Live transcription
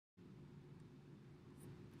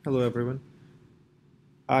Hello everyone.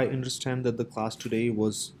 I understand that the class today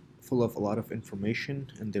was full of a lot of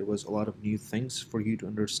information and there was a lot of new things for you to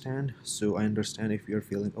understand. So I understand if you're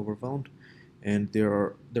feeling overwhelmed, and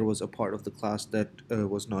there was a part of the class that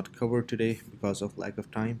was not covered today because of lack of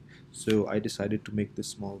time. So I decided to make this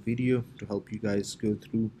small video to help you guys go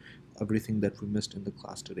through everything that we missed in the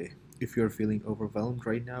class today. If you're feeling overwhelmed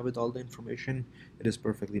right now with all the information, it is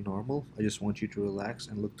perfectly normal. I just want you to relax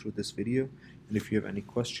and look through this video, and if you have any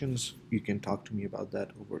questions, you can talk to me about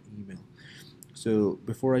that over email. So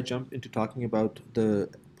before I jump into talking about the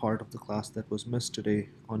part of the class that was missed today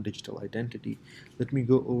on digital identity, let me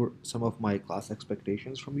go over some of my class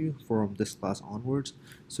expectations from you from this class onwards.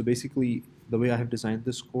 So basically, the way I have designed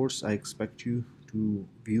this course, I expect you to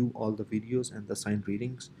view all the videos and the assigned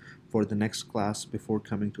readings for the next class before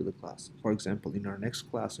coming to the class. For example, in our next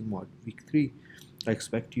class in week 3, I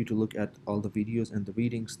expect you to look at all the videos and the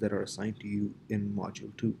readings that are assigned to you in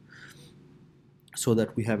module 2, so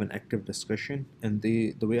that we have an active discussion. And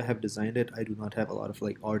the way I have designed it, I do not have a lot of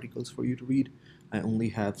like articles for you to read. I only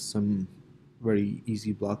have some very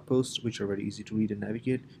easy blog posts which are very easy to read and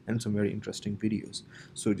navigate, and some very interesting videos.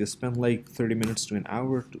 So just spend like 30 minutes to an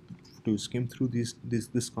hour to skim through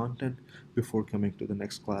this content before coming to the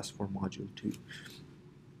next class for module 2.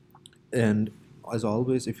 And as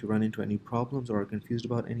always, if you run into any problems or are confused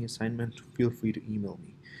about any assignment, feel free to email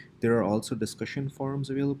me. There are also discussion forums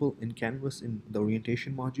available in Canvas in the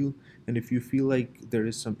orientation module, and if you feel like there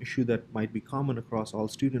is some issue that might be common across all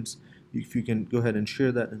students, if you can go ahead and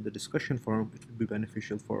share that in the discussion forum, it would be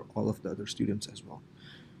beneficial for all of the other students as well.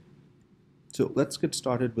 So let's get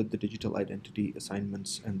started with the digital identity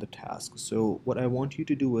assignments and the tasks. So what I want you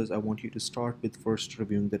to do is I want you to start with first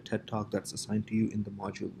reviewing the TED Talk that's assigned to you in the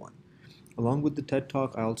module 1. Along with the TED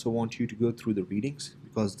Talk, I also want you to go through the readings,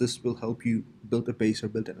 because this will help you build a base or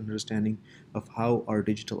build an understanding of how our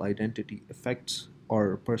digital identity affects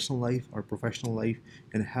our personal life, our professional life,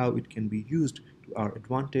 and how it can be used to our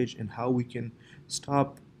advantage, and how we can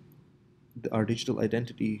stop our digital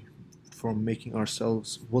identity from making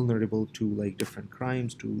ourselves vulnerable to like different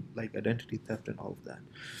crimes, to like identity theft and all of that.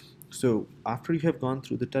 So after you have gone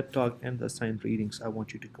through the TED Talk and the assigned readings, I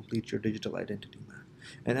want you to complete your digital identity map.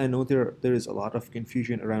 And I know there is a lot of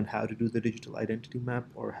confusion around how to do the digital identity map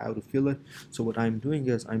or how to fill it. So what I'm doing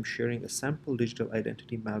is I'm sharing a sample digital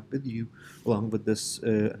identity map with you along with this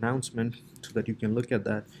announcement, so that you can look at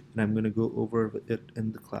that. And I'm going to go over it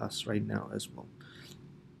in the class right now as well.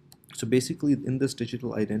 So basically, in this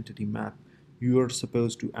digital identity map, you are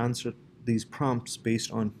supposed to answer these prompts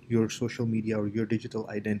based on your social media or your digital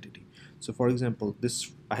identity. So for example,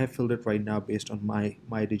 this I have filled it right now based on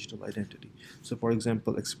my digital identity. So for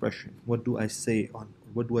example, expression, what do I say on,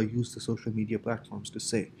 what do I use the social media platforms to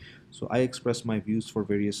say? So I express my views for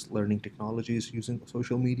various learning technologies using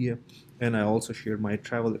social media, and I also share my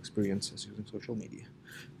travel experiences using social media.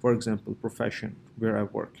 For example, profession, where I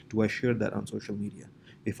work, do I share that on social media?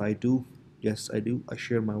 If I do, yes, I do. I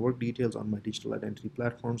share my work details on my digital identity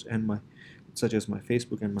platforms and such as my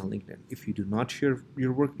Facebook and my LinkedIn. If you do not share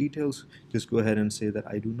your work details, just go ahead and say that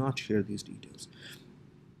I do not share these details.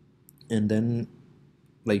 And then,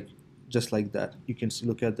 like, just like that, you can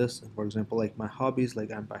look at this. For example, like my hobbies,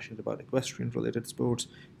 like I'm passionate about equestrian related sports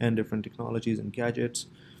and different technologies and gadgets.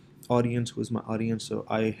 Audience, who is my audience? So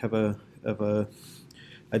I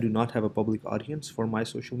do not have a public audience for my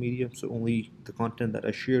social media, so only the content that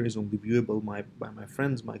I share is only viewable by my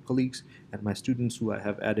friends, my colleagues, and my students who I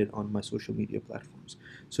have added on my social media platforms.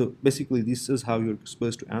 So basically, this is how you're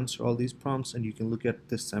supposed to answer all these prompts, and you can look at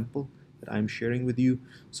this sample that I'm sharing with you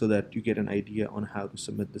so that you get an idea on how to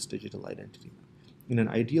submit this digital identity. In an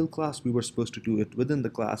ideal class, we were supposed to do it within the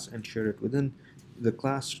class and share it within the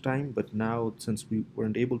class time, but now since we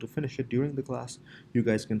weren't able to finish it during the class, you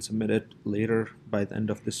guys can submit it later by the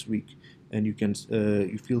end of this week. And you can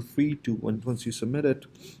you feel free to, once you submit it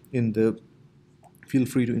in the, feel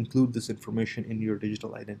free to include this information in your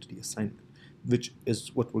digital identity assignment, which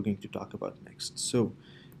is what we're going to talk about next. So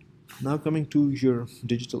now coming to your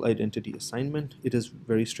digital identity assignment, it is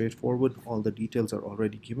very straightforward. All the details are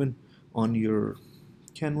already given on your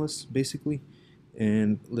canvas basically.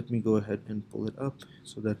 And let me go ahead and pull it up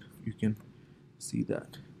so that you can see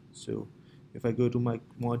that. So if I go to my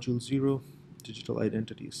module 0 digital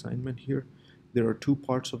identity assignment here, there are 2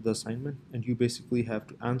 parts of the assignment, and you basically have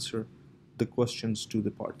to answer the questions to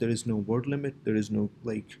the part. There is no word limit, there is no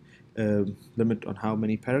like limit on how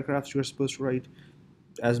many paragraphs you're supposed to write.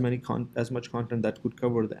 As much content that could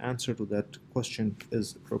cover the answer to that question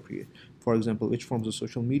is appropriate. For example, which forms of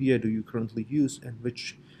social media do you currently use, and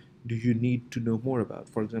which do you need to know more about?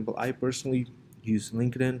 For example, I personally use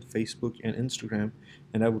LinkedIn, Facebook, and Instagram,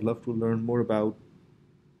 and I would love to learn more about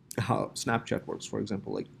how Snapchat works, for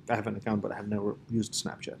example. Like, I have an account, but I have never used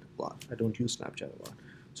Snapchat a lot. I don't use Snapchat a lot.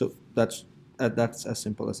 So that's as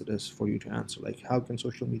simple as it is for you to answer. Like, how can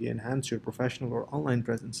social media enhance your professional or online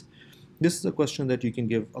presence? This is a question that you can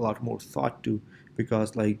give a lot more thought to,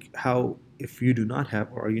 because like, how, if you do not have,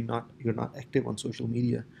 or you're not active on social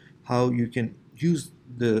media, how you can use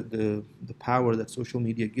the power that social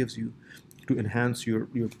media gives you to enhance your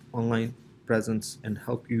online presence and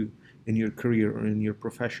help you in your career or in your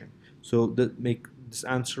profession. So that make this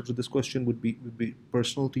answer to this question would be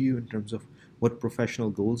personal to you in terms of what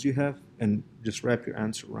professional goals you have, and just wrap your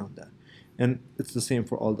answer around that. And it's the same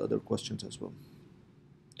for all the other questions as well.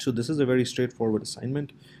 So this is a very straightforward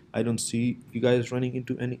assignment. I don't see you guys running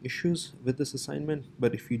into any issues with this assignment,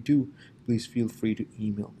 but if you do, please feel free to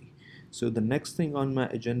email me. So the next thing on my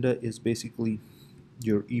agenda is basically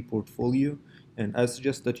your e-portfolio, and I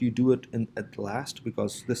suggest that you do it at last,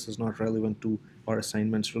 because this is not relevant to our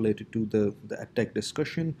assignments related to the EdTech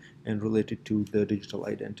discussion and related to the digital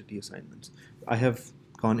identity assignments. I have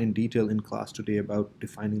gone in detail in class today about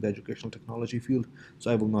defining the educational technology field,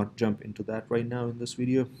 so I will not jump into that right now in this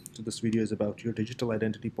video. So this video is about your digital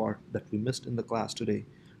identity part that we missed in the class today,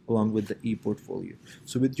 along with the e-portfolio.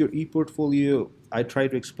 So with your e-portfolio, I try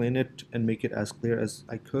to explain it and make it as clear as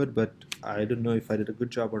I could, but I don't know if I did a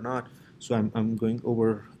good job or not, so I'm going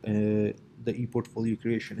over the e-portfolio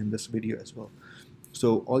creation in this video as well.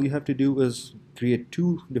 So all you have to do is create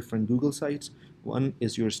two different Google sites. One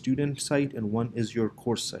is your student site and one is your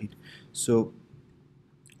course site. So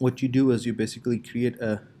what you do is you basically create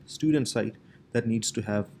a student site that needs to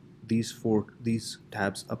have these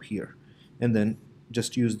tabs up here, and then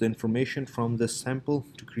just use the information from this sample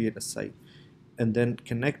to create a site, and then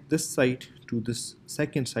connect this site to this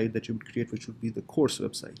second site that you would create, which would be the course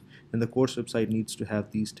website, and the course website needs to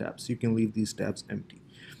have these tabs. You can leave these tabs empty.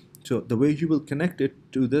 So the way you will connect it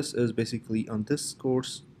to this is basically on this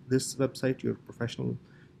course, this website, your professional,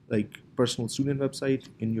 like personal student website,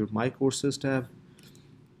 in your My Courses tab,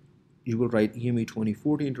 you will write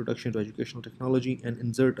EME2040 Introduction to Educational Technology and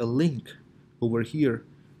insert a link over here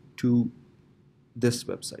to this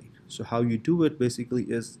website. So how you do it basically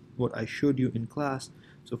is what I showed you in class.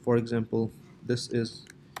 So for example, this is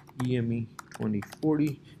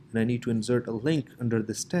EME2040, and I need to insert a link under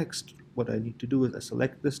this text. What I need to do is I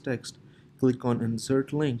select this text, click on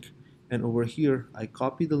insert link, and over here I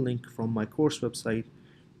copy the link from my course website,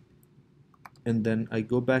 and then I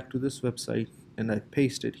go back to this website and I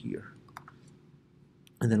paste it here.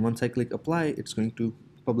 And then once I click apply, it's going to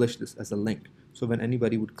publish this as a link. So when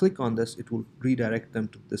anybody would click on this, it will redirect them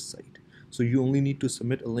to this site. So you only need to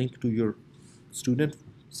submit a link to your student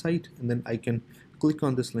site, and then I can click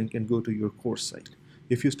on this link and go to your course site.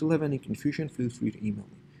 If you still have any confusion, feel free to email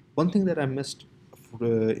me. One thing that I missed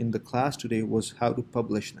in the class today was how to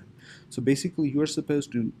publish them. So basically, you're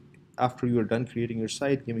supposed to, after you are done creating your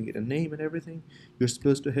site, giving it a name and everything, you're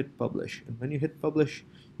supposed to hit publish. And when you hit publish,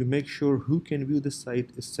 you make sure who can view the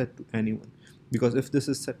site is set to anyone. Because if this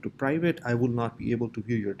is set to private, I will not be able to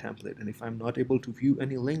view your template. And if I'm not able to view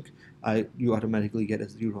any link, you automatically get a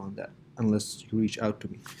 0 on that, unless you reach out to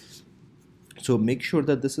me. So make sure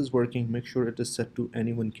that this is working, make sure it is set to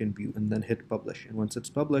anyone can view, and then hit publish. And once it's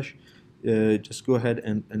published, just go ahead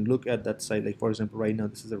and look at that site. Like for example, right now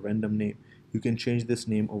this is a random name. You can change this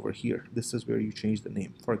name over here. This is where you change the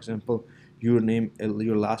name. For example, your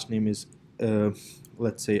last name is,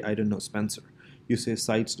 let's say, I don't know, Spencer. You say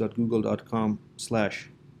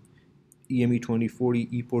sites.google.com/EME2040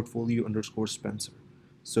 ePortfolio_Spencer.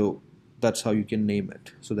 So that's how you can name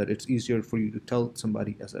it, so that it's easier for you to tell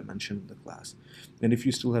somebody, as I mentioned in the class. And if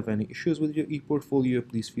you still have any issues with your ePortfolio,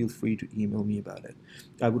 please feel free to email me about it.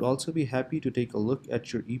 I would also be happy to take a look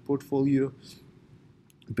at your ePortfolio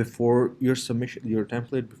before your submission, your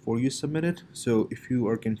template, before you submit it. So if you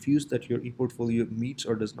are confused that your ePortfolio meets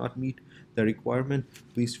or does not meet the requirement,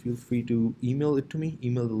 please feel free to email it to me,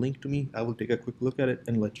 email the link to me. I will take a quick look at it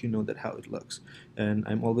and let you know that how it looks. And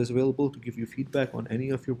I'm always available to give you feedback on any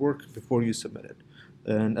of your work before you submit it.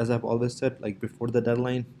 And as I've always said, like before the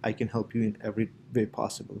deadline, I can help you in every way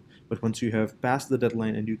possible. But once you have passed the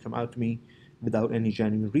deadline and you come out to me without any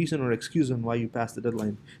genuine reason or excuse on why you passed the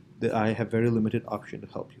deadline, that I have very limited option to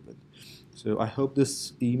help you with. So I hope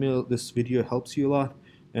this video helps you a lot,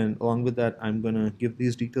 and along with that, I'm gonna give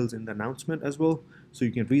these details in the announcement as well. So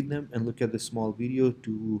you can read them and look at this small video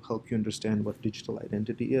to help you understand what digital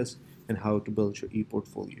identity is and how to build your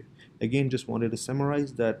e-portfolio. Again, just wanted to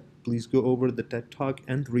summarize that please go over the TED Talk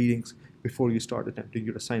and the readings before you start attempting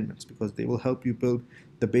your assignments, because they will help you build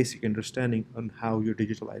the basic understanding on how your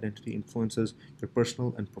digital identity influences your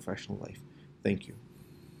personal and professional life. Thank you.